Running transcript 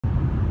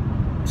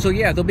So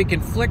yeah, they'll be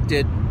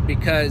conflicted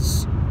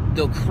because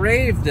they'll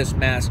crave this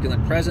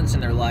masculine presence in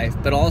their life,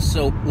 but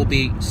also will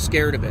be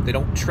scared of it. They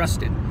don't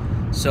trust it.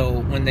 So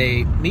when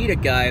they meet a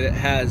guy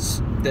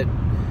that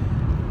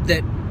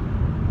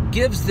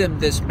gives them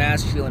this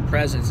masculine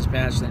presence, this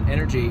masculine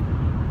energy,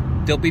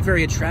 they'll be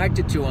very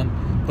attracted to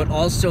him, but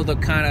also they'll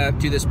kind of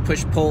do this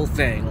push-pull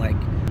thing. Like,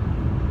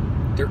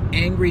 they're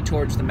angry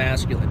towards the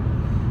masculine.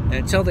 And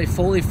until they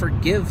fully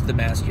forgive the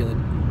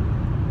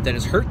masculine that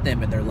has hurt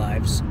them in their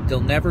lives, they'll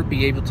never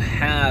be able to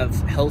have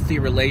healthy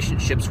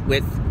relationships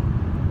with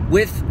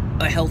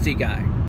a healthy guy.